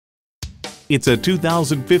It's a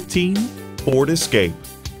 2015 Ford Escape.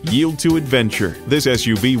 Yield to adventure. This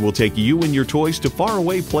SUV will take you and your toys to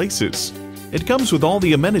faraway places. It comes with all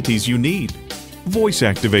the amenities you need: voice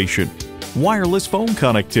activation, wireless phone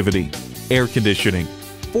connectivity, air conditioning,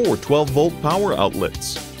 4 12-volt power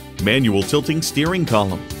outlets, manual tilting steering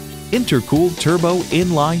column, intercooled turbo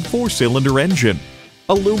inline 4-cylinder engine,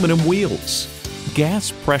 aluminum wheels,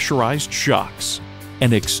 gas pressurized shocks,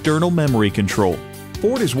 and external memory control.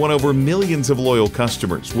 Ford has won over millions of loyal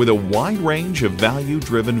customers with a wide range of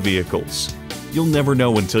value-driven vehicles. You'll never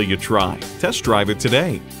know until you try. Test drive it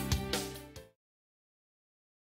today.